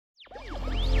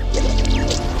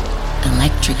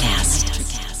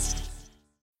NutraCast.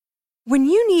 When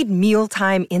you need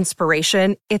mealtime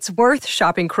inspiration, it's worth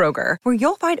shopping Kroger, where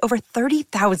you'll find over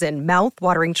 30,000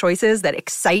 mouth-watering choices that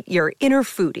excite your inner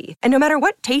foodie. And no matter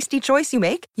what tasty choice you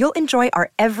make, you'll enjoy our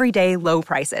everyday low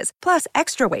prices, plus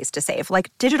extra ways to save,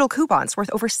 like digital coupons worth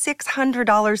over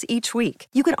 $600 each week.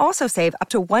 You can also save up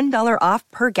to $1 off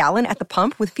per gallon at the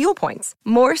pump with fuel points.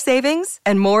 More savings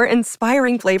and more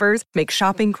inspiring flavors make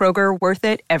shopping Kroger worth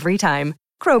it every time.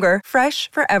 Kroger, fresh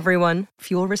for everyone.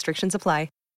 Fuel restrictions apply.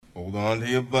 Hold on to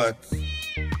your butts.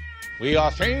 We are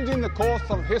changing the course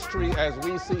of history as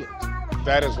we see it.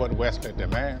 That is what Wesley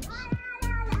demands.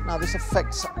 Now this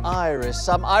affects Iris.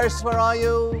 Iris, where are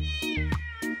you?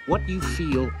 What you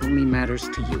feel only matters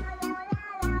to you.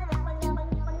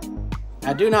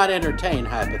 I do not entertain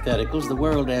hypotheticals. The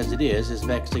world as it is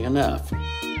vexing enough.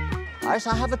 Iris,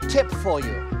 I have a tip for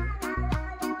you.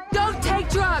 Don't take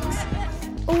drugs!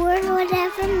 Or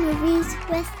Whatever Movies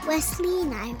with Wesley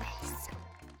and Iris.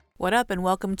 What up, and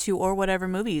welcome to Or Whatever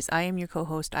Movies. I am your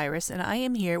co-host Iris, and I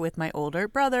am here with my older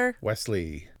brother,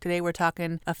 Wesley. Today we're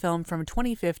talking a film from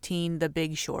 2015, The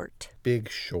Big Short.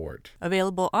 Big Short.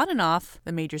 Available on and off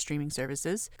the major streaming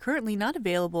services. Currently not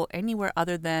available anywhere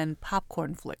other than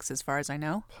Popcorn Flicks, as far as I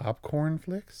know. Popcorn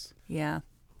Flicks? Yeah.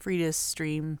 Free to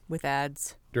stream with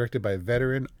ads. Directed by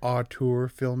veteran auteur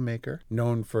filmmaker,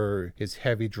 known for his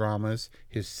heavy dramas,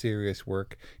 his serious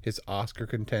work, his Oscar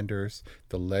contenders,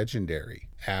 the legendary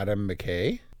Adam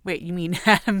McKay. Wait, you mean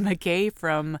Adam McKay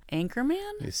from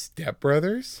Anchorman? His Step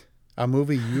Brothers? A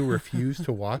movie you refuse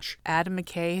to watch? Adam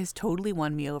McKay has totally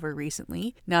won me over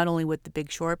recently, not only with The Big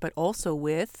Short, but also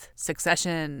with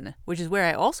Succession, which is where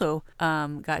I also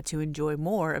got to enjoy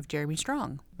more of Jeremy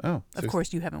Strong. Oh. Of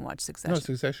course, you haven't watched Succession. No,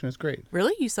 Succession is great.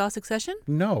 Really? You saw Succession?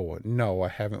 No, I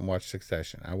haven't watched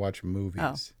Succession. I watch movies.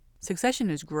 Oh. Succession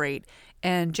is great,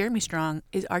 and Jeremy Strong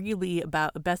is arguably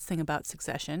about the best thing about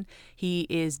Succession. He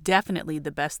is definitely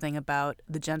the best thing about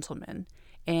The Gentleman,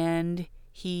 and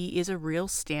he is a real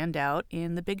standout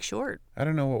in The Big Short. I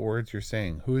don't know what words you're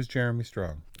saying. Who is Jeremy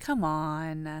Strong? Come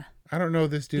on. I don't know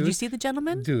this dude. Did you see The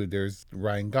Gentleman? Dude, there's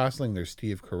Ryan Gosling, there's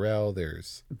Steve Carell,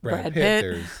 there's Brad Pitt,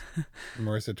 there's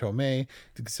Marissa Tomei.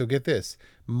 So get this,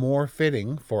 more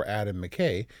fitting for Adam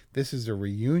McKay, this is a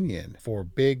reunion for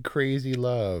Big Crazy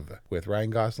Love with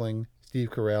Ryan Gosling, Steve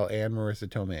Carell, and Marissa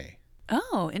Tomei.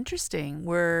 Oh, interesting.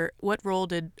 What role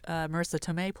did Marissa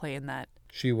Tomei play in that?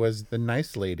 She was the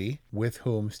nice lady with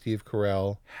whom Steve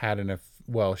Carell had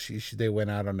they went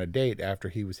out on a date after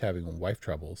he was having wife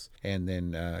troubles. And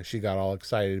then she got all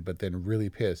excited, but then really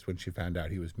pissed when she found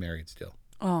out he was married still.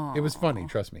 Oh. It was funny,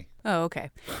 trust me. Oh,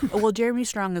 okay. Well, Jeremy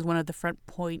Strong is one of the Front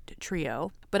Point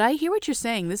trio. But I hear what you're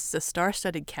saying. This is a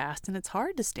star-studded cast, and it's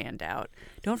hard to stand out.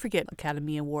 Don't forget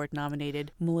Academy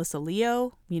Award-nominated Melissa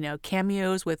Leo,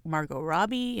 cameos with Margot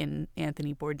Robbie and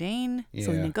Anthony Bourdain,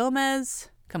 Selena Gomez.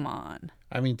 Come on.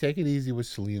 I mean, take it easy with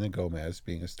Selena Gomez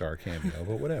being a star cameo,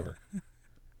 but whatever.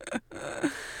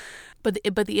 But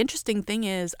the interesting thing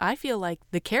is, I feel like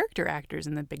the character actors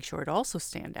in The Big Short also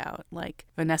stand out. Like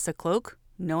Vanessa Cloak,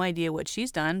 no idea what she's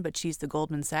done, but she's the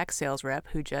Goldman Sachs sales rep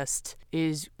who just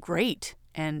is great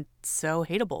and so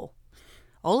hateable.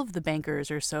 All of the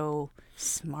bankers are so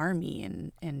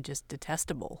smarmy and just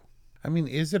detestable. I mean,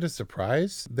 is it a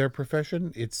surprise, their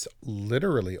profession? It's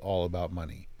literally all about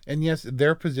money. And yes,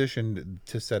 they're positioned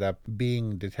to set up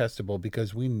being detestable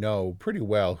because we know pretty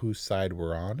well whose side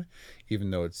we're on,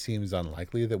 even though it seems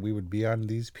unlikely that we would be on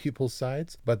these people's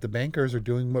sides. But the bankers are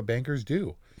doing what bankers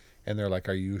do. And they're like,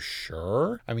 are you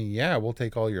sure? I mean, yeah, we'll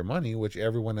take all your money, which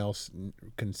everyone else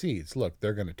concedes. Look,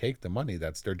 they're going to take the money.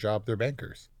 That's their job. They're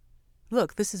bankers.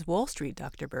 Look, this is Wall Street,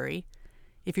 Dr. Burry.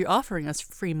 If you're offering us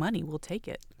free money, we'll take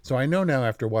it. So I know now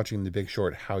after watching The Big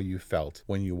Short how you felt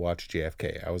when you watched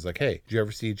JFK. I was like, hey, did you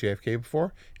ever see JFK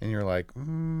before? And you're like,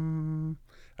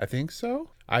 I think so.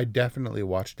 I definitely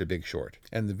watched The Big Short.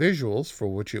 And the visuals for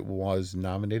which it was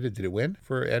nominated, did it win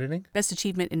for editing? Best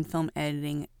Achievement in Film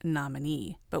Editing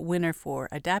nominee, but winner for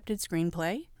Adapted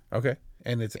Screenplay. Okay.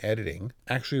 And its editing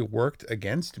actually worked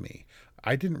against me.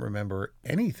 I didn't remember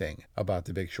anything about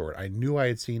The Big Short. I knew I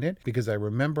had seen it because I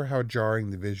remember how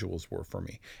jarring the visuals were for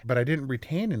me. But I didn't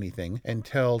retain anything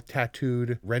until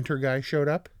tattooed renter guy showed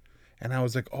up. And I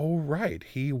was like, oh, right,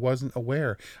 he wasn't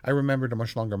aware. I remembered a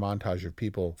much longer montage of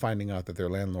people finding out that their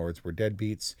landlords were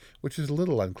deadbeats, which is a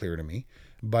little unclear to me.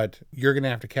 But you're going to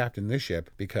have to captain this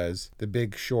ship because The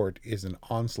Big Short is an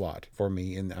onslaught for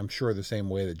me, and I'm sure the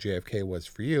same way that JFK was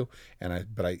for you.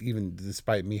 But I even,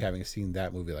 despite me having seen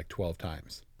that movie like 12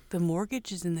 times. The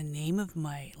mortgage is in the name of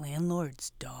my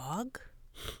landlord's dog?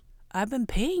 I've been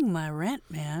paying my rent,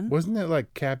 man. Wasn't it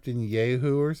like Captain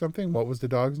Yahoo or something? What was the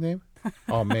dog's name?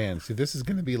 Oh man, see, this is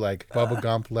going to be like Bubba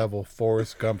Gump level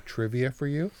Forrest Gump trivia for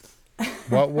you.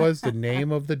 What was the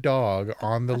name of the dog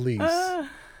on the lease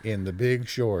in The Big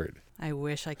Short? I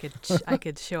wish I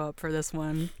could show up for this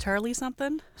one. Charlie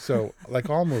something? So,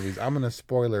 like all movies, I'm going to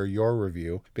spoiler your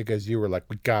review because you were like,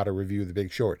 we got to review The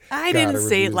Big Short. I didn't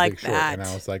say it like that. And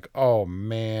I was like, oh,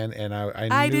 man. And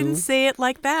I didn't say it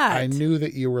like that. I knew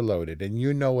that you were loaded. And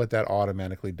you know what that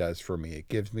automatically does for me. It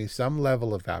gives me some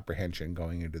level of apprehension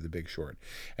going into The Big Short.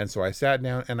 And so I sat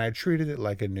down and I treated it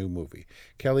like a new movie.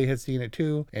 Kelly had seen it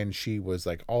too. And she was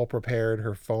like all prepared.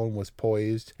 Her phone was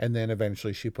poised. And then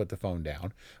eventually she put the phone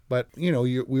down. But, you know,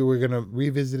 we were going to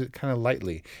revisit it kind of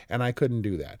lightly, and I couldn't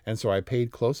do that. And so I paid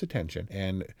close attention,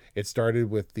 and it started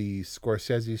with the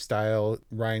Scorsese-style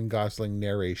Ryan Gosling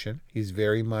narration. He's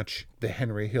very much the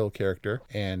Henry Hill character,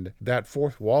 and that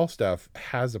fourth wall stuff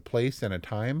has a place and a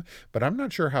time, but I'm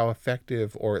not sure how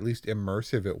effective or at least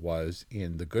immersive it was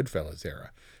in the Goodfellas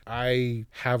era. I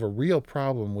have a real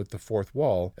problem with the fourth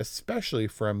wall, especially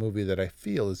for a movie that I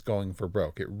feel is going for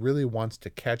broke. It really wants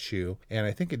to catch you, and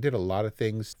I think it did a lot of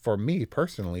things for me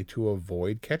personally to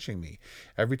avoid catching me.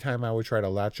 Every time I would try to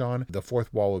latch on, the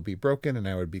fourth wall would be broken and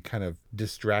I would be kind of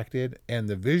distracted, and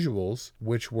the visuals,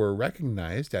 which were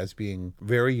recognized as being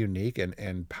very unique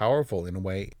and powerful in a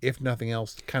way, if nothing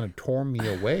else, kind of tore me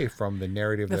away from the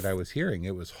narrative that I was hearing.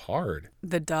 It was hard.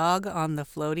 The dog on the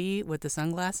floaty with the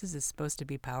sunglasses is supposed to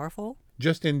be powerful?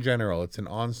 Just in general, it's an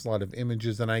onslaught of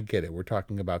images, and I get it. We're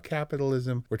talking about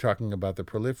capitalism. We're talking about the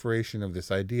proliferation of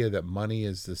this idea that money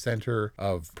is the center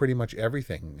of pretty much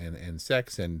everything, and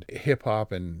sex and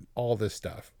hip-hop and all this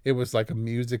stuff. It was like a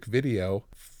music video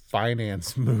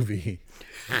finance movie.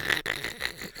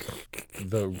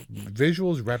 The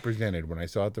visuals represented when I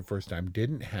saw it the first time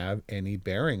didn't have any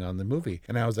bearing on the movie,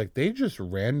 and I was like, they just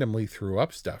randomly threw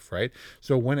up stuff, right?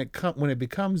 So when it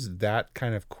becomes that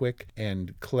kind of quick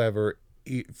and clever,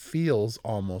 it feels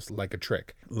almost like a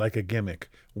trick, like a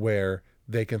gimmick, where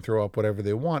they can throw up whatever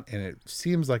they want, and it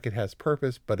seems like it has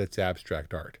purpose, but it's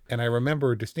abstract art. And I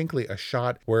remember distinctly a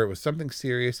shot where it was something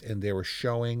serious, and they were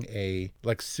showing a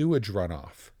like sewage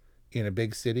runoff in a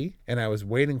big city, and I was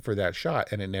waiting for that shot,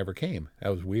 and it never came. That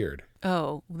was weird.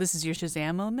 Oh, this is your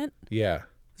Shazam moment? Yeah.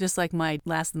 Just like my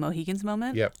Last of the Mohicans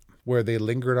moment? Yep. Where they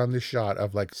lingered on the shot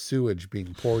of like sewage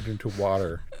being poured into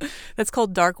water. That's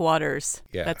called Dark Waters.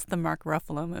 Yeah. That's the Mark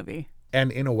Ruffalo movie. And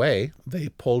in a way, they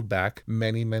pulled back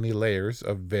many, many layers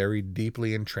of very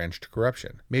deeply entrenched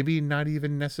corruption. Maybe not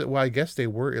even necessarily, well, I guess they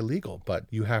were illegal, but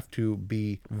you have to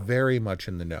be very much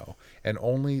in the know. And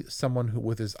only someone who,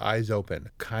 with his eyes open,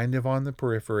 kind of on the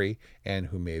periphery, and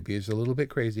who maybe is a little bit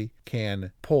crazy,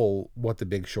 can pull what The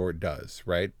Big Short does,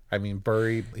 right? I mean,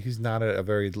 Burry, he's not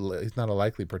a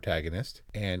likely protagonist.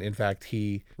 And in fact,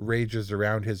 he rages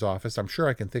around his office. I'm sure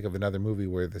I can think of another movie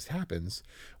where this happens,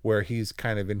 where he's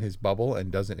kind of in his bubble and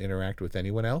doesn't interact with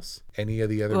anyone else, any of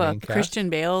the other main cast. Christian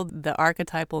Bale, the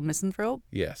archetypal misanthrope?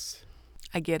 Yes.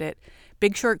 I get it.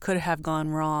 Big Short could have gone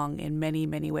wrong in many,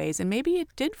 many ways, and maybe it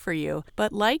did for you.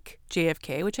 But like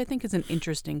JFK, which I think is an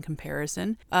interesting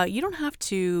comparison, you don't have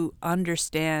to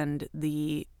understand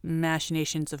the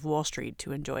machinations of Wall Street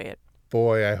to enjoy it.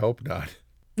 Boy, I hope not.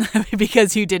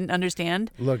 Because you didn't understand?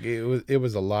 Look, it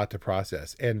was a lot to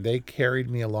process, and they carried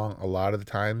me along a lot of the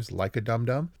times like a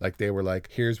dum-dum. Like they were like,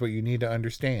 here's what you need to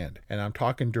understand, and I'm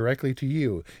talking directly to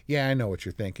you. Yeah, I know what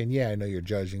you're thinking. Yeah, I know you're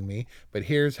judging me, but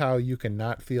here's how you can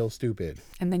not feel stupid.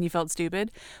 And then you felt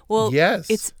stupid? Well,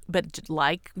 yes. But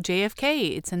like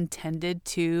JFK, it's intended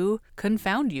to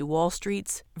confound you. Wall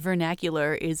Street's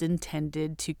vernacular is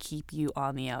intended to keep you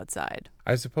on the outside.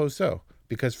 I suppose so.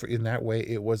 Because in that way,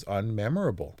 it was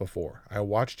unmemorable before. I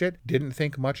watched it, didn't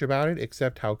think much about it,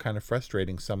 except how kind of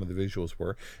frustrating some of the visuals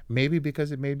were. Maybe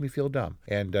because it made me feel dumb.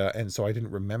 And so I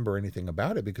didn't remember anything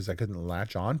about it because I couldn't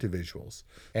latch on to visuals.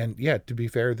 And yeah, to be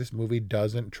fair, this movie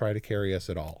doesn't try to carry us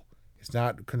at all. It's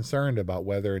not concerned about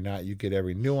whether or not you get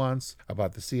every nuance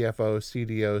about the CFO,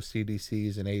 CDO,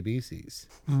 CDCs, and ABCs.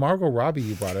 Margot Robbie,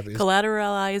 you brought up, is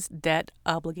collateralized debt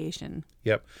obligation.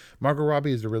 Yep. Margot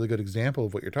Robbie is a really good example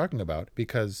of what you're talking about,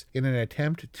 because in an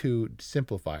attempt to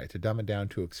simplify it, to dumb it down,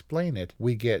 to explain it,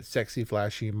 we get sexy,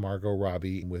 flashy Margot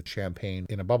Robbie with champagne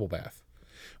in a bubble bath,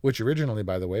 which originally,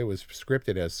 by the way, was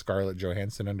scripted as Scarlett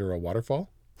Johansson under a waterfall.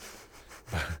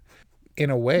 In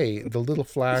a way, the little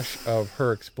flash of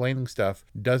her explaining stuff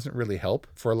doesn't really help.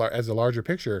 As a larger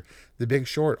picture, The Big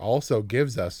Short also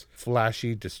gives us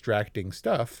flashy, distracting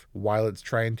stuff while it's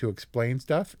trying to explain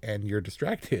stuff, and you're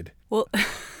distracted. Well,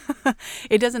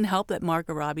 it doesn't help that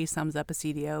Margot Robbie sums up a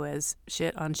CDO as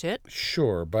shit on shit.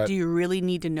 Sure, but... Do you really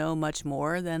need to know much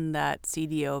more than that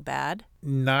CDO bad?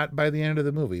 Not by the end of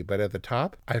the movie, but at the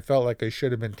top, I felt like I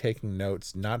should have been taking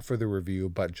notes, not for the review,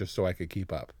 but just so I could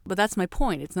keep up. But that's my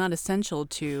point. It's not essential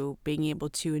to being able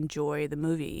to enjoy the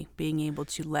movie, being able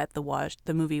to let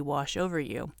the movie wash over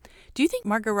you. Do you think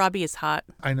Margot Robbie is hot?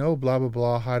 I know blah, blah,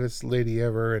 blah, hottest lady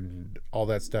ever and all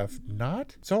that stuff.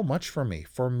 Not so much for me.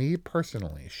 For me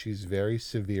personally, she's very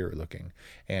severe looking.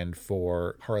 And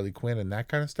for Harley Quinn and that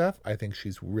kind of stuff, I think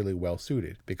she's really well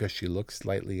suited because she looks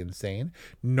slightly insane.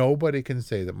 Nobody can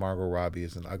say that Margot Robbie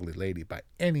is an ugly lady by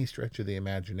any stretch of the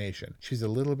imagination. She's a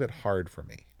little bit hard for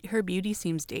me. Her beauty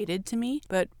seems dated to me,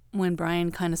 but when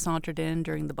Brian kind of sauntered in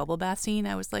during the bubble bath scene,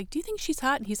 I was like, do you think she's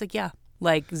hot? And he's like, yeah.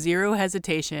 Like, zero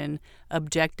hesitation,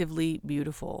 objectively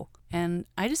beautiful. And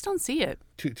I just don't see it.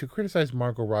 To criticize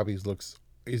Margot Robbie's looks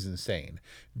is insane.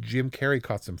 Jim Carrey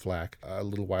caught some flack a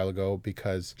little while ago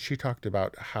because she talked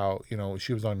about how,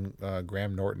 she was on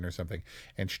Graham Norton or something,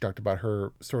 and she talked about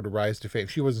her sort of rise to fame.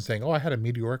 She wasn't saying, I had a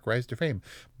meteoric rise to fame,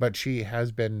 but she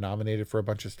has been nominated for a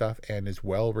bunch of stuff and is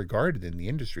well regarded in the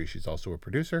industry. She's also a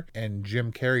producer. And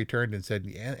Jim Carrey turned and said,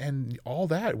 and all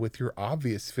that with your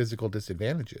obvious physical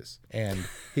disadvantages. And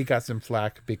he got some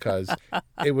flack because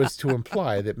it was to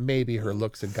imply that maybe her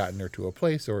looks had gotten her to a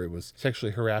place, or it was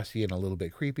sexually harassing and a little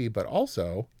bit creepy, but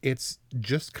also it's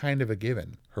just kind of a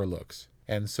given, her looks.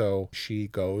 And so she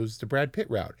goes the Brad Pitt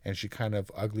route, and she kind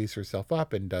of uglies herself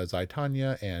up and does I,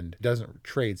 Tonya, and doesn't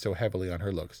trade so heavily on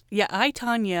her looks. Yeah, I,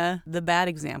 Tonya, the bad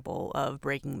example of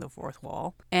breaking the fourth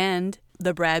wall, and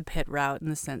the Brad Pitt route in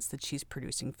the sense that she's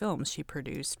producing films. She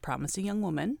produced Promising Young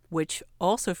Woman, which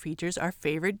also features our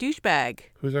favorite douchebag.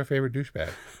 Who's our favorite douchebag?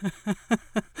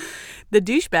 The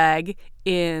douchebag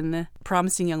in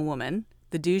Promising Young Woman,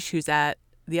 the douche who's at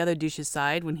the other douche's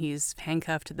side when he's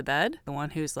handcuffed to the bed, the one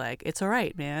who's like, it's all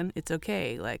right, man, it's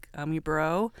okay, like, I'm your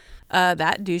bro.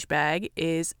 That douchebag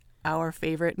is our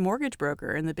favorite mortgage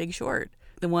broker in The Big Short.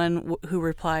 The one who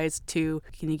replies to,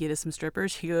 can you get us some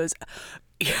strippers? He goes,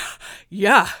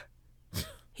 yeah.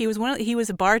 He was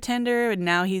a bartender, and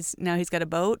now he's got a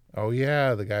boat. Oh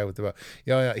yeah, the guy with the boat.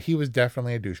 Yeah, he was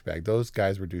definitely a douchebag. Those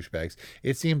guys were douchebags.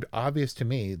 It seemed obvious to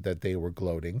me that they were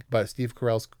gloating, but Steve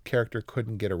Carell's character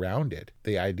couldn't get around it.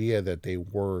 The idea that they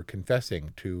were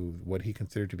confessing to what he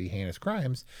considered to be heinous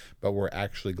crimes, but were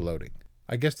actually gloating.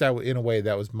 I guess that in a way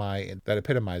that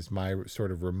epitomized my sort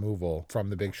of removal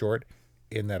from The Big Short,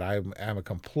 in that I am a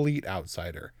complete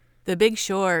outsider. The Big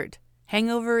Short.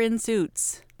 Hangover in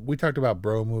Suits. We talked about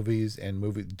bro movies and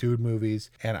dude movies,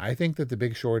 and I think that The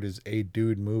Big Short is a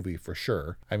dude movie for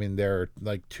sure. I mean, there are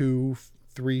like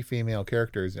 2-3 female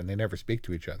characters, and they never speak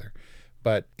to each other.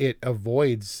 But it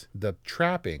avoids the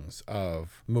trappings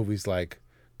of movies like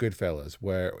Goodfellas,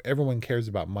 where everyone cares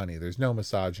about money. There's no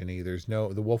misogyny.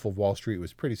 The Wolf of Wall Street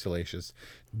was pretty salacious.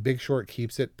 Big Short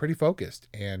keeps it pretty focused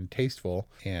and tasteful,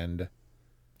 and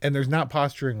there's not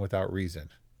posturing without reason.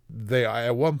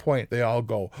 At one point they all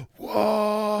go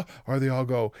whoa, or they all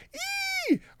go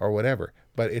ee, or whatever,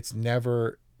 but it's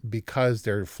never because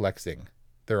they're flexing.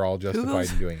 They're all justified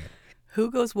in doing it. Who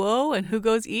goes whoa and who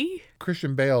goes ee?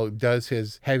 Christian Bale does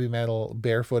his heavy metal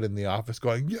barefoot in the office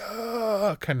going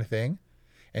yeah kind of thing,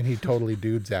 and he totally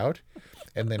dudes out.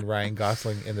 And then Ryan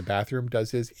Gosling in the bathroom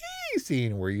does his ee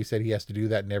scene where you said he has to do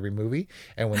that in every movie,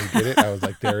 and when he did it, I was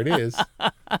like, there it is.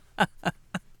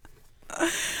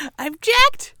 I'm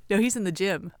jacked. No, he's in the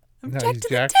gym. Jacked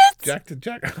to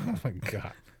Jack. Oh my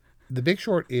God. The Big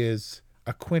Short is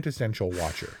a quintessential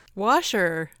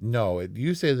washer. No,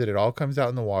 you say that it all comes out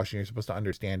in the wash and you're supposed to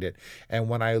understand it. And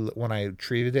when I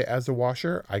treated it as a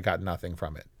washer, I got nothing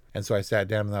from it. And so I sat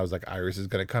down and I was like, Iris is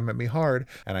going to come at me hard.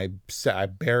 And I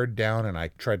bared down and I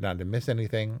tried not to miss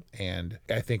anything. And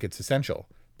I think it's essential,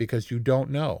 because you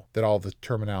don't know that all the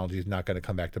terminology is not going to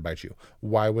come back to bite you.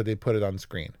 Why would they put it on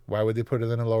screen? Why would they put it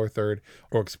in a lower third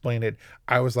or explain it?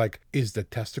 I was like, is the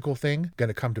testicle thing going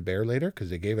to come to bear later?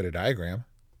 Because they gave it a diagram.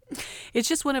 It's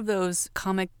just one of those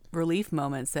comic relief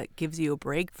moments that gives you a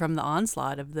break from the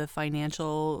onslaught of the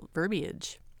financial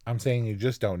verbiage. I'm saying you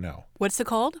just don't know. What's it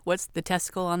called? What's the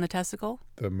testicle on the testicle?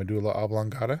 The medulla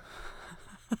oblongata.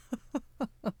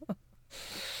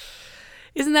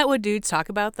 Isn't that what dudes talk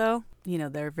about, though?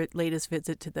 Their latest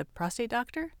visit to the prostate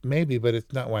doctor? Maybe, but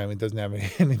it's not why. I mean, it doesn't have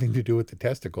anything to do with the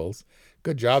testicles.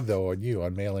 Good job, though,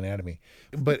 on male anatomy.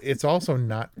 But it's also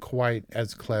not quite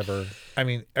as clever. I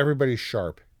mean, everybody's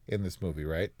sharp in this movie,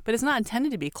 right? But it's not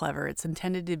intended to be clever. It's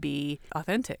intended to be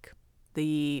authentic.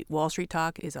 The Wall Street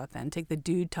talk is authentic. The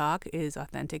dude talk is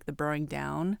authentic. The burrowing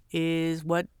down is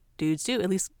what dudes do, at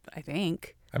least I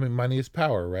think. I mean, money is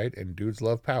power, right? And dudes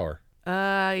love power.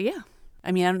 Yeah.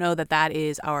 I mean, I don't know that that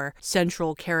is our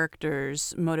central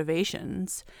character's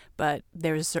motivations, but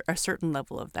there's a certain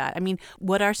level of that. I mean,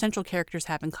 what our central characters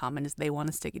have in common is they want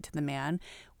to stick it to the man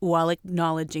while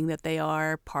acknowledging that they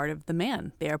are part of the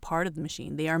man. They are part of the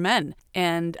machine. They are men.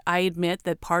 And I admit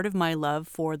that part of my love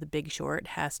for The Big Short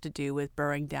has to do with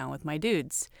burrowing down with my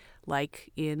dudes,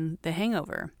 like in The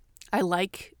Hangover. I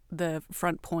like the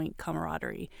front point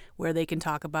camaraderie where they can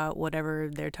talk about whatever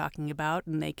they're talking about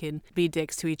and they can be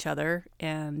dicks to each other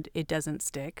and it doesn't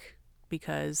stick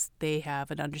because they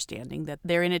have an understanding that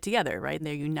they're in it together, right?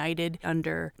 They're united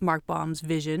under Mark Baum's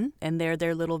vision and they're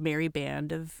their little merry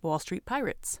band of Wall Street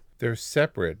pirates. They're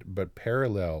separate but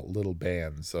parallel little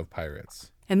bands of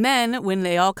pirates. And then when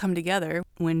they all come together,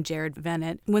 when Jared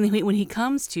Vennett, when he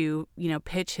comes to,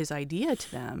 pitch his idea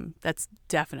to them, that's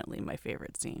definitely my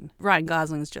favorite scene. Ryan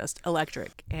Gosling's just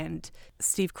electric. And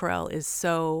Steve Carell is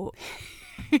so...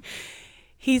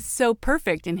 he's so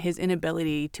perfect in his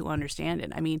inability to understand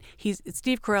it. I mean,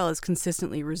 Steve Carell is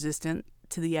consistently resistant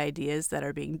to the ideas that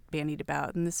are being bandied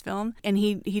about in this film. And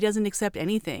he doesn't accept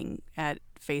anything at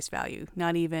face value,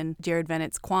 not even Jared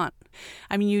Vennett's quant.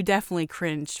 I mean, you definitely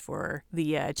cringed for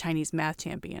the Chinese math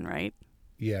champion, right?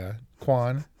 Yeah,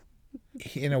 Quan.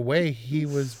 In a way, he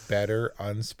was better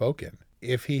unspoken.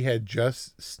 If he had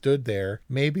just stood there,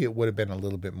 maybe it would have been a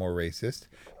little bit more racist,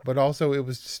 but also it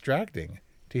was distracting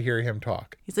to hear him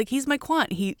talk. He's like, he's my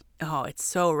quant. It's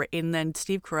so... And then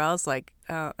Steve Carell's like,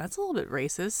 that's a little bit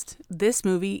racist. This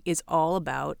movie is all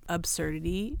about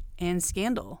absurdity and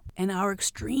scandal and our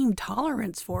extreme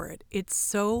tolerance for it. It's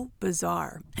so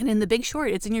bizarre. And in The Big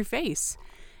Short, it's in your face.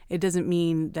 It doesn't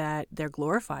mean that they're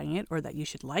glorifying it or that you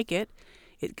should like it.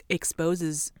 It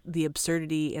exposes the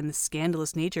absurdity and the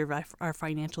scandalous nature of our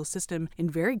financial system in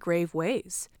very grave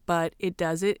ways. But it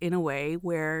does it in a way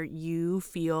where you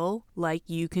feel like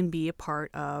you can be a part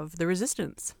of the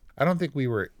resistance. I don't think we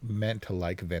were meant to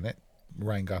like Vennett,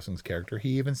 Ryan Gosling's character.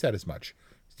 He even said as much.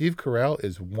 Steve Carell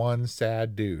is one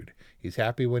sad dude. He's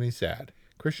happy when he's sad.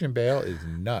 Christian Bale is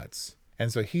nuts.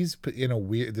 And so he's in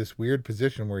this weird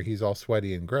position where he's all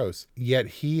sweaty and gross, yet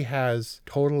he has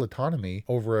total autonomy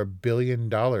over $1 billion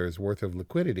worth of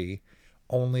liquidity,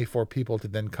 only for people to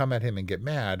then come at him and get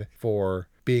mad for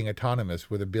being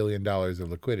autonomous with $1 billion of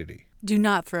liquidity. Do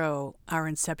not throw our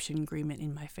inception agreement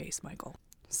in my face, Michael.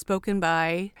 Spoken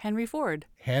by Henry Ford.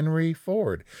 Henry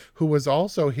Ford, who was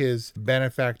also his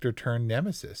benefactor turned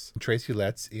nemesis. Tracy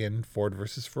Letts in Ford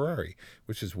versus Ferrari,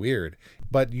 which is weird.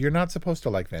 But you're not supposed to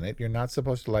like Vennett. You're not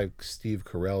supposed to like Steve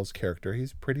Carell's character.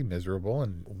 He's pretty miserable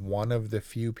and one of the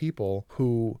few people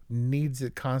who needs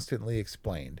it constantly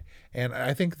explained. And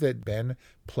I think that Ben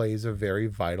plays a very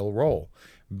vital role.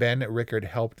 Ben Rickard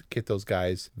helped get those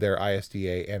guys their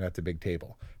ISDA and at the big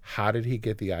table. How did he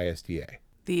get the ISDA?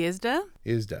 The ISDA?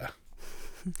 ISDA.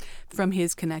 From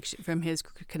his connections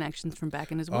from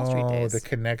back in his Wall Street days. Oh, the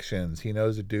connections. He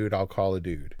knows a dude, I'll call a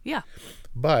dude. Yeah.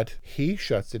 But he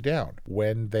shuts it down.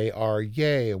 When they are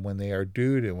yay and when they are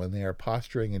dude and when they are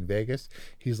posturing in Vegas,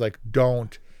 he's like,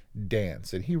 don't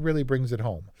dance. And he really brings it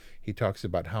home. He talks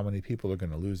about how many people are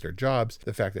going to lose their jobs,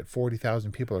 the fact that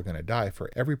 40,000 people are going to die for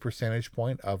every percentage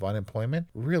point of unemployment,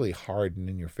 really hard and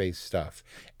in-your-face stuff.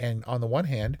 And on the one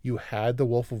hand, you had the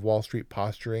Wolf of Wall Street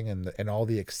posturing and all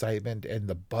the excitement and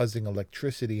the buzzing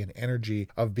electricity and energy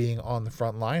of being on the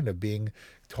front line, of being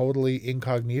totally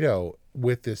incognito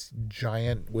with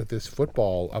this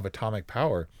football of atomic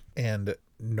power. And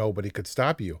nobody could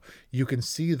stop you. You can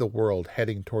see the world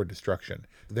heading toward destruction.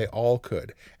 They all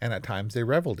could. And at times they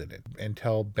reveled in it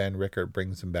until Ben Rickard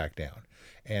brings them back down.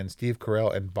 And Steve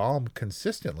Carell and Baum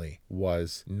consistently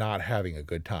was not having a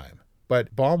good time.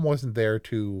 But Baum wasn't there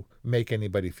to make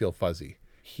anybody feel fuzzy.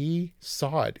 He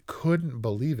saw it, couldn't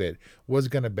believe it, was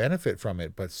going to benefit from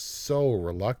it, but so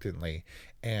reluctantly,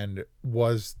 and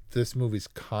was this movie's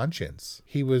conscience.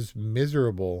 He was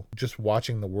miserable just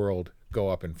watching the world go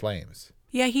up in flames.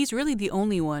 Yeah, he's really the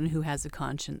only one who has a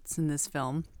conscience in this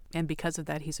film. And because of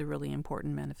that, he's a really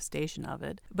important manifestation of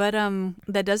it. But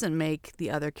that doesn't make the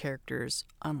other characters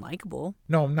unlikable.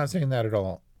 No, I'm not saying that at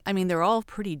all. I mean, they're all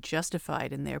pretty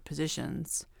justified in their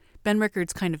positions. Ben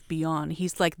Rickard's kind of beyond.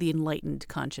 He's like the enlightened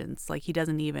conscience. Like he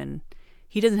doesn't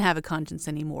have a conscience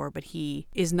anymore, but he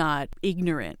is not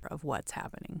ignorant of what's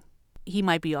happening. He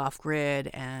might be off grid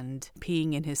and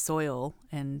peeing in his soil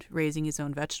and raising his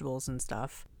own vegetables and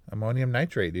stuff. Ammonium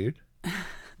nitrate, dude.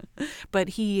 But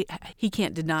he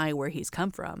can't deny where he's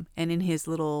come from. And in his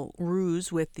little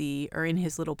ruse in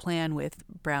his little plan with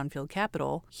Brownfield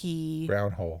Capital,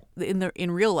 Brownhole.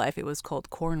 In real life it was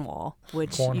called Cornwall,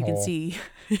 which Cornhole.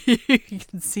 you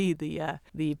can see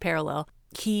the parallel.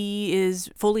 he is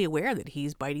fully aware that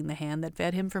he's biting the hand that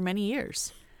fed him for many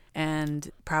years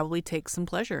and probably takes some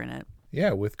pleasure in it.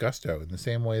 Yeah, with gusto, in the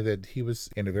same way that he was,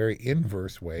 in a very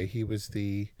inverse way, he was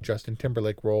the Justin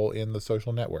Timberlake role in The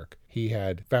Social Network. He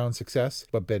had found success,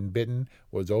 but been bitten,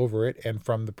 was over it, and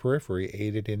from the periphery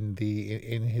aided in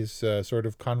his sort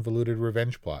of convoluted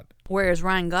revenge plot. Whereas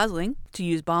Ryan Gosling, to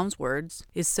use Baum's words,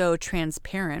 is so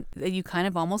transparent that you kind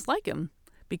of almost like him,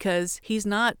 because he's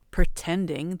not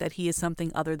pretending that he is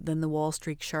something other than the Wall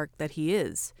Street shark that he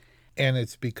is. And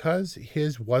it's because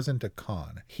his wasn't a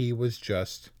con. He was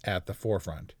just at the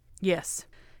forefront. Yes.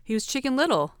 He was Chicken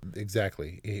Little.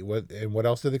 Exactly. And what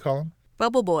else did they call him?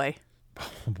 Bubble Boy.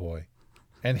 Bubble Boy.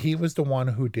 And he was the one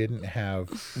who didn't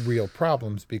have real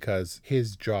problems because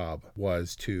his job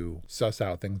was to suss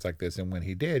out things like this. And when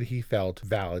he did, he felt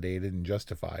validated and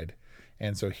justified.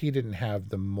 And so he didn't have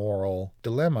the moral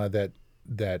dilemma that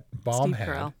Baum Steve had.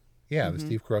 Carell. Yeah, the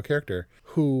Steve Carell character,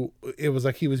 who it was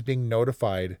like he was being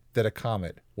notified that a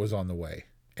comet was on the way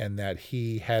and that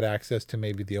he had access to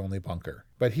maybe the only bunker.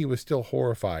 But he was still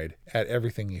horrified at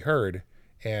everything he heard,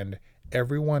 and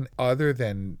everyone other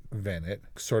than Venet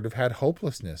sort of had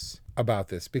hopelessness about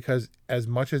this, because as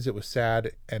much as it was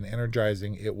sad and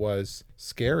energizing, it was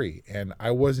scary, and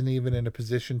I wasn't even in a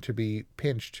position to be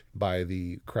pinched by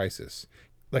the crisis.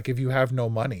 Like, if you have no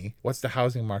money, what's the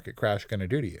housing market crash going to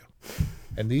do to you?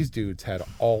 And these dudes had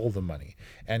all the money.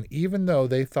 And even though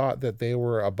they thought that they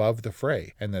were above the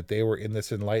fray and that they were in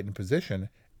this enlightened position,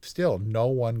 still no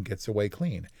one gets away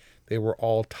clean. They were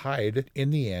all tied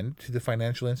in the end to the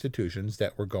financial institutions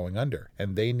that were going under.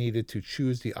 And they needed to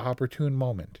choose the opportune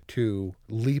moment to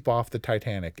leap off the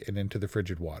Titanic and into the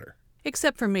frigid water.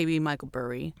 Except for maybe Michael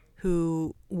Burry,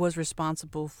 who was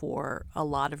responsible for a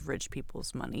lot of rich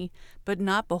people's money, but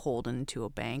not beholden to a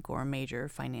bank or a major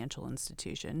financial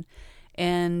institution,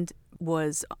 and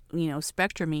was,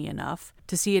 spectrum-y enough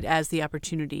to see it as the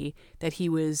opportunity that he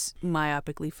was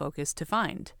myopically focused to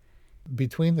find.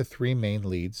 Between the three main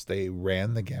leads, they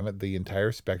ran the gamut, the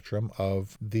entire spectrum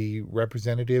of the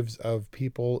representatives of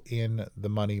people in the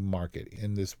money market,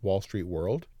 in this Wall Street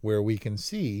world, where we can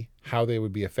see how they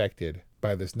would be affected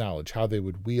by this knowledge, how they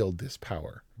would wield this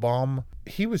power. Baum,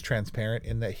 he was transparent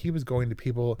in that he was going to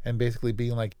people and basically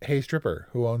being like, hey, stripper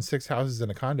who owns 6 houses in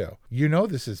a condo, you know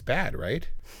this is bad, right?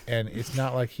 And it's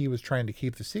not like he was trying to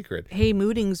keep the secret. Hey,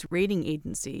 Mooding's rating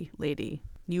agency lady,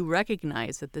 you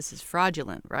recognize that this is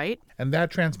fraudulent, right? And that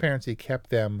transparency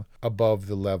kept them above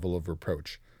the level of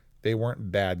reproach. They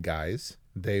weren't bad guys.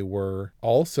 They were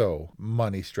also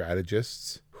money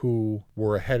strategists who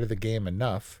were ahead of the game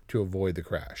enough to avoid the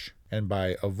crash. And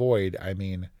by avoid, I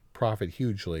mean profit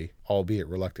hugely, albeit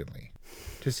reluctantly.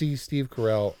 To see Steve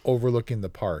Carell overlooking the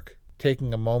park,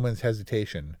 taking a moment's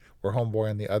hesitation, where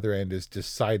homeboy on the other end is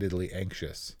decidedly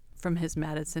anxious. From his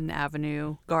Madison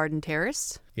Avenue garden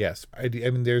terrace? Yes. I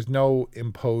mean, there's no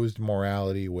imposed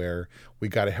morality where we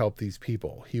got to help these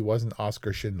people. He wasn't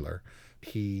Oscar Schindler.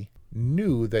 He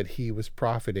knew that he was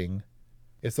profiting.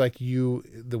 It's like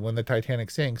when the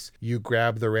Titanic sinks, you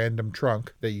grab the random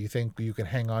trunk that you think you can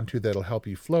hang on to that'll help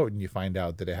you float, and you find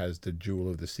out that it has the jewel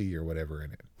of the sea or whatever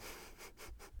in it.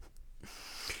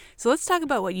 So let's talk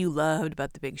about what you loved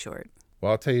about The Big Short.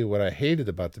 Well, I'll tell you what I hated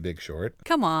about The Big Short.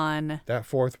 Come on. That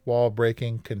fourth wall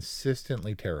breaking,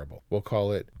 consistently terrible. We'll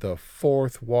call it the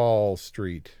fourth wall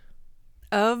street.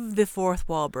 Of the fourth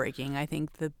wall breaking, I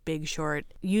think The Big Short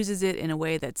uses it in a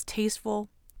way that's tasteful,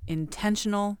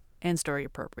 intentional, and story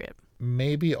appropriate.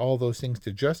 Maybe all those things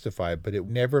to justify, but it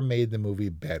never made the movie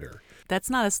better.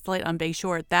 That's not a slight on Big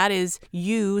Short. That is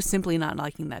you simply not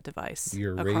liking that device.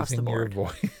 You're across raising the board. your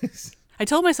voice. I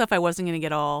told myself I wasn't going to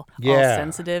get all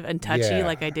sensitive and touchy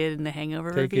like I did in the Hangover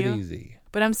review. Take it easy.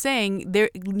 But I'm saying,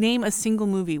 name a single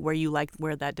movie where you liked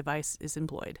where that device is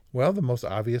employed. Well, the most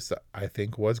obvious, I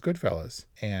think, was Goodfellas,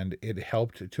 and it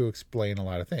helped to explain a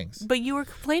lot of things. But you were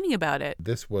complaining about it.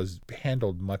 This was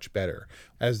handled much better,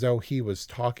 as though he was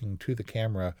talking to the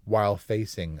camera while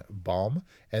facing Baum,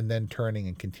 and then turning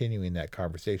and continuing that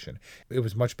conversation. It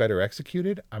was much better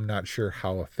executed. I'm not sure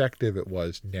how effective it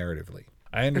was narratively.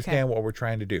 I understand what we're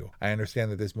trying to do. I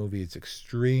understand that this movie is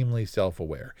extremely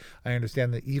self-aware. I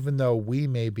understand that even though we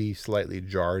may be slightly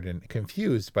jarred and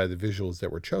confused by the visuals that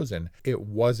were chosen, it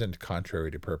wasn't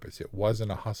contrary to purpose. It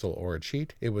wasn't a hustle or a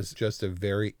cheat. It was just a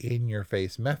very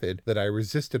in-your-face method that I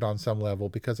resisted on some level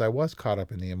because I was caught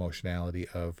up in the emotionality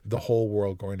of the whole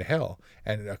world going to hell.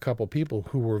 And a couple people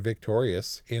who were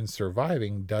victorious in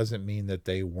surviving doesn't mean that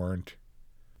they weren't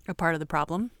a part of the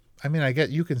problem. I mean, I get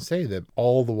you can say that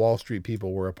all the Wall Street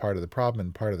people were a part of the problem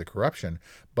and part of the corruption,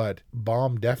 but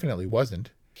Baum definitely wasn't.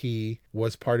 He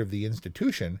was part of the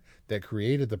institution that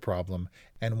created the problem,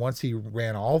 and once he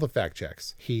ran all the fact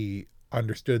checks, he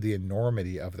understood the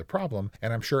enormity of the problem,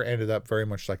 and I'm sure ended up very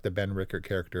much like the Ben Rickert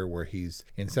character where he's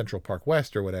in Central Park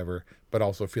West or whatever, but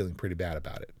also feeling pretty bad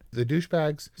about it. The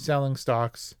douchebags selling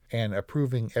stocks and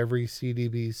approving every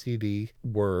CDB CD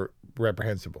were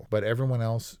reprehensible, but everyone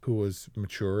else who was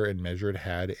mature and measured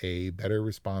had a better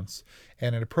response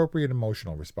and an appropriate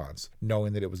emotional response,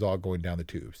 knowing that it was all going down the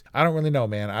tubes. I don't really know,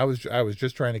 man. I was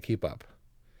just trying to keep up.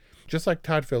 Just like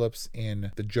Todd Phillips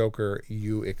in The Joker,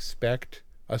 you expect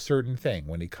a certain thing.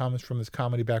 When he comes from this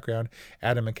comedy background,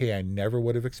 Adam McKay, I never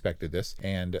would have expected this.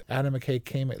 And Adam McKay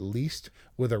came at least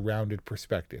with a rounded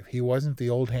perspective. He wasn't the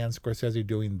old hand Scorsese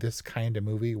doing this kind of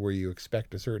movie where you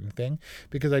expect a certain thing,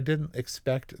 because I didn't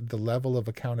expect the level of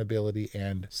accountability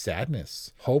and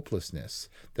sadness, hopelessness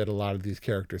that a lot of these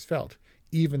characters felt,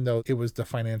 even though it was the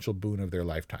financial boon of their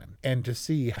lifetime. And to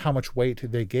see how much weight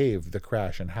they gave the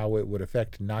crash and how it would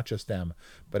affect not just them,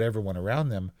 but everyone around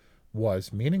them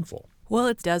was meaningful. Well,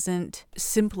 it doesn't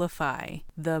simplify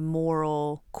the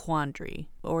moral quandary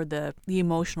or the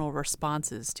emotional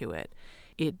responses to it.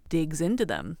 It digs into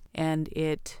them, and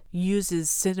it uses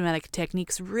cinematic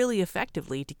techniques really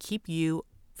effectively to keep you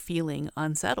feeling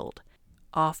unsettled,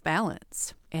 off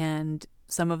balance. And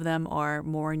some of them are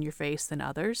more in your face than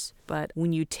others. But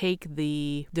when you take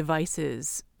the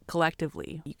devices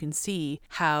collectively, you can see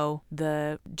how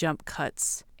the jump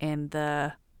cuts and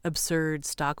the absurd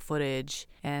stock footage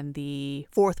and the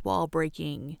fourth wall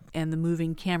breaking and the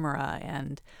moving camera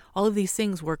and all of these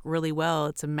things work really well.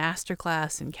 It's a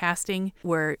masterclass in casting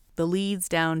where the leads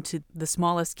down to the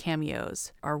smallest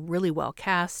cameos are really well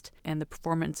cast and the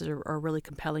performances are really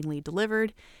compellingly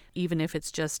delivered, even if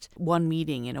it's just one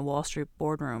meeting in a Wall Street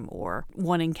boardroom or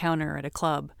one encounter at a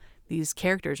club. These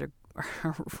characters are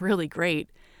really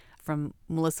great, from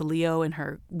Melissa Leo in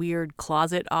her weird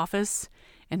closet office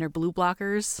and her blue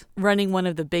blockers, running one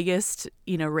of the biggest,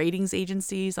 ratings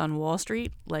agencies on Wall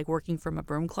Street, like working from a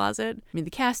broom closet. I mean, the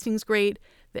casting's great,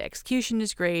 the execution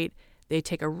is great. They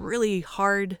take a really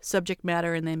hard subject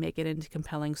matter and they make it into a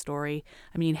compelling story.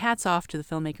 I mean, hats off to the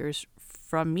filmmakers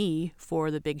from me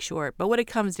for The Big Short. But what it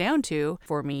comes down to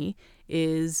for me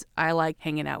is I like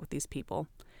hanging out with these people.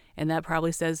 And that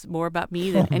probably says more about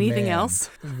me than anything else.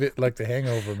 Like The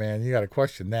Hangover, man. You got to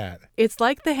question that. It's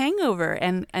like The Hangover,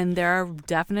 and there are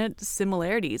definite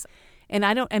similarities.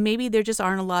 And maybe there just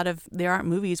aren't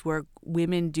movies where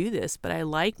women do this, but I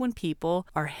like when people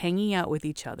are hanging out with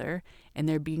each other and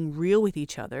they're being real with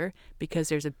each other because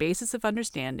there's a basis of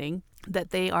understanding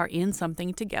that they are in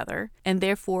something together and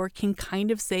therefore can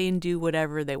kind of say and do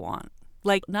whatever they want.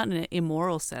 Like, not in an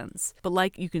immoral sense, but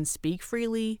like you can speak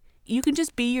freely. You can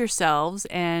just be yourselves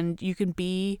and you can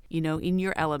be, in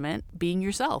your element, being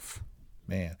yourself.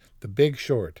 Man, The Big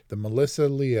Short, the Melissa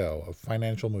Leo of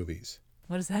financial movies.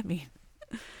 What does that mean?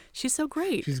 She's so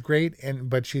great. She's great,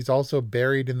 but she's also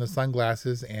buried in the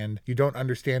sunglasses and you don't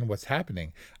understand what's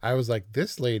happening. I was like,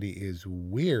 this lady is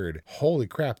weird. Holy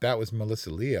crap, that was Melissa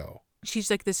Leo.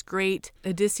 She's like this great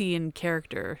Odyssean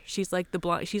character. She's like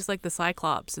the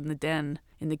Cyclops in the den,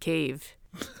 in the cave.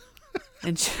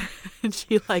 And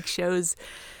she like shows,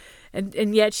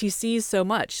 and yet she sees so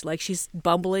much. Like, she's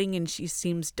bumbling and she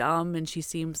seems dumb and she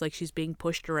seems like she's being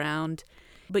pushed around.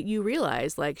 But you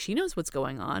realize, like, she knows what's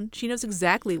going on. She knows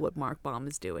exactly what Mark Baum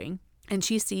is doing. And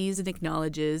she sees and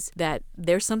acknowledges that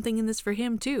there's something in this for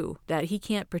him too, that he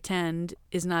can't pretend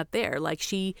is not there. Like,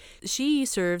 she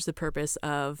serves the purpose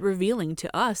of revealing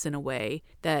to us in a way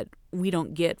that we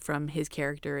don't get from his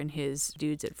character and his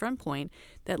dudes at Front Point,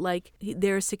 that like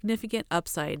there's significant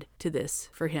upside to this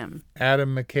for him.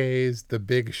 Adam McKay's The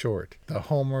Big Short, the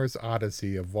Homer's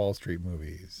Odyssey of Wall Street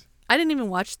movies. I didn't even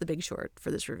watch The Big Short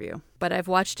for this review, but I've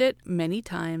watched it many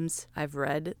times. I've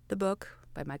read the book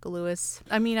by Michael Lewis.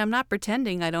 I mean, I'm not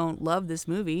pretending I don't love this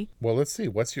movie. Well, let's see.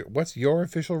 What's your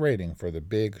official rating for The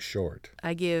Big Short?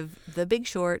 I give The Big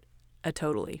Short a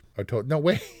totally. No,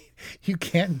 wait. You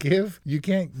can't.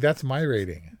 That's my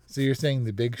rating. So you're saying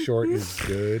The Big Short is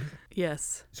good?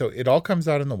 Yes. So it all comes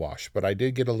out in the wash, but I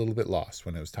did get a little bit lost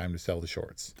when it was time to sell the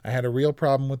shorts. I had a real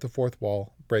problem with the fourth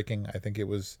wall breaking. I think it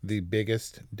was the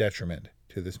biggest detriment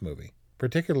to this movie.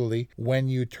 Particularly when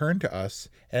you turn to us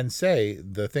and say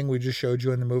the thing we just showed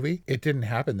you in the movie, it didn't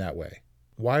happen that way.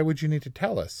 Why would you need to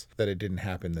tell us that it didn't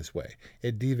happen this way?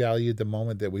 It devalued the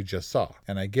moment that we just saw.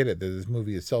 And I get it that this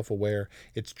movie is self-aware.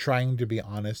 It's trying to be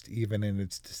honest, even in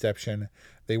its deception.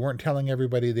 They weren't telling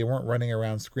everybody, they weren't running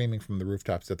around screaming from the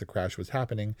rooftops that the crash was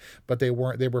happening, but they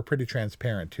were pretty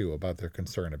transparent too about their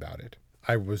concern about it.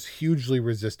 I was hugely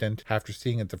resistant after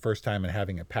seeing it the first time and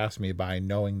having it pass me by,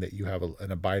 knowing that you have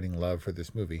an abiding love for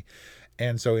this movie.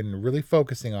 And so in really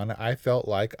focusing on it, I felt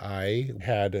like I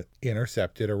had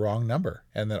intercepted a wrong number,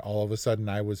 and that all of a sudden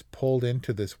I was pulled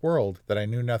into this world that I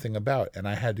knew nothing about, and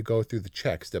I had to go through the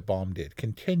checks that Baum did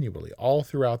continually all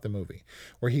throughout the movie,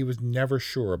 where he was never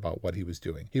sure about what he was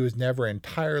doing. He was never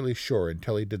entirely sure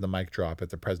until he did the mic drop at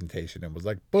the presentation and was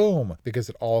like, boom, because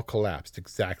it all collapsed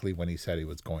exactly when he said he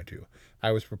was going to.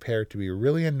 I was prepared to be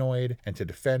really annoyed and to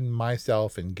defend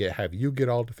myself and have you get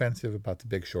all defensive about The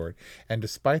Big Short. And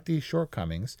despite these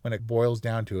shortcomings, when it boils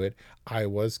down to it, I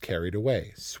was carried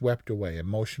away, swept away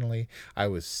emotionally. I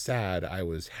was sad. I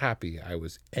was happy. I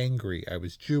was angry. I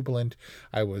was jubilant.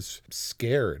 I was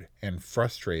scared and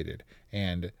frustrated.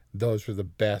 And those were the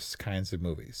best kinds of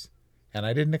movies. And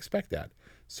I didn't expect that.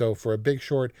 So for A Big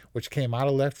Short, which came out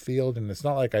of left field, and it's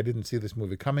not like I didn't see this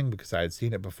movie coming because I had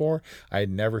seen it before, I had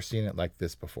never seen it like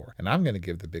this before. And I'm going to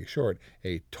give The Big Short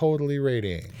a totally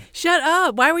rating. Shut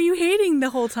up. Why were you hating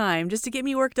the whole time? Just to get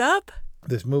me worked up?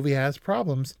 This movie has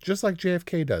problems, just like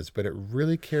JFK does, but it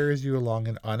really carries you along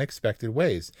in unexpected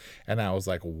ways. And I was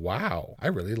like, wow, I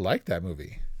really like that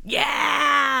movie.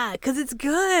 Yeah, because it's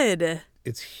good.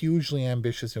 It's hugely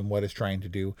ambitious in what it's trying to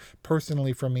do.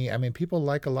 Personally, for me, I mean, people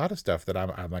like a lot of stuff that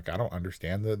I'm like, I don't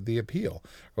understand the appeal or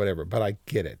whatever, but I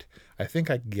get it. I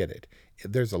think I get it.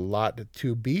 There's a lot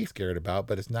to be scared about,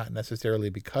 but it's not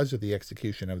necessarily because of the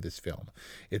execution of this film.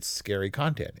 It's scary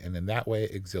content, and in that way,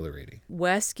 exhilarating.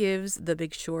 Wes gives The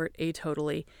Big Short a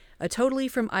totally. A totally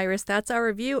from Iris. That's our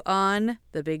review on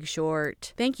The Big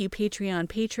Short. Thank you, Patreon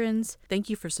patrons. Thank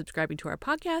you for subscribing to our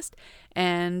podcast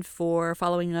and for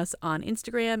following us on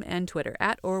Instagram and Twitter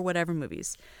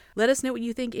 @orwhatevermovies. Let us know what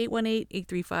you think,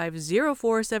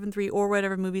 818-835-0473 or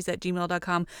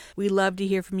whatevermovies@gmail.com. We love to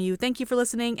hear from you. Thank you for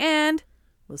listening, and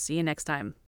we'll see you next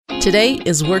time. Today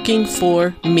is working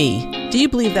for me. Do you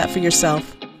believe that for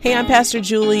yourself? Hey, I'm Pastor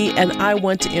Julie, and I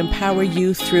want to empower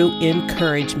you through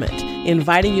encouragement.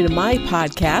 Inviting you to my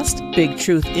podcast, Big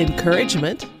Truth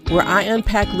Encouragement, where I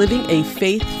unpack living a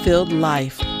faith-filled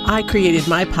life. I created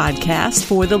my podcast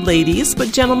for the ladies,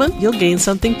 but gentlemen, you'll gain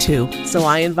something too. So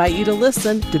I invite you to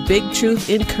listen to Big Truth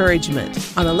Encouragement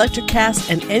on Electricast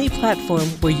and any platform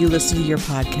where you listen to your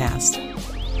podcast.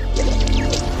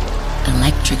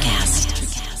 Electricast.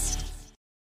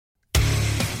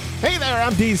 Hey there,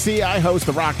 I'm DC. I host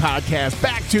the rock podcast,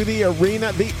 Back to the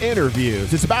Arena, The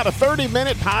Interviews. It's about a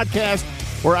 30-minute podcast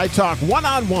where I talk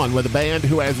one-on-one with a band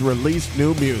who has released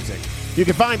new music. You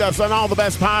can find us on all the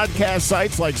best podcast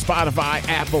sites like Spotify,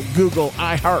 Apple, Google,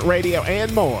 iHeartRadio,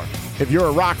 and more. If you're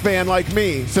a rock fan like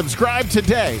me, subscribe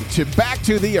today to Back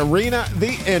to the Arena,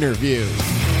 The Interviews.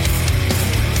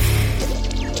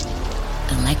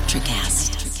 Electricast.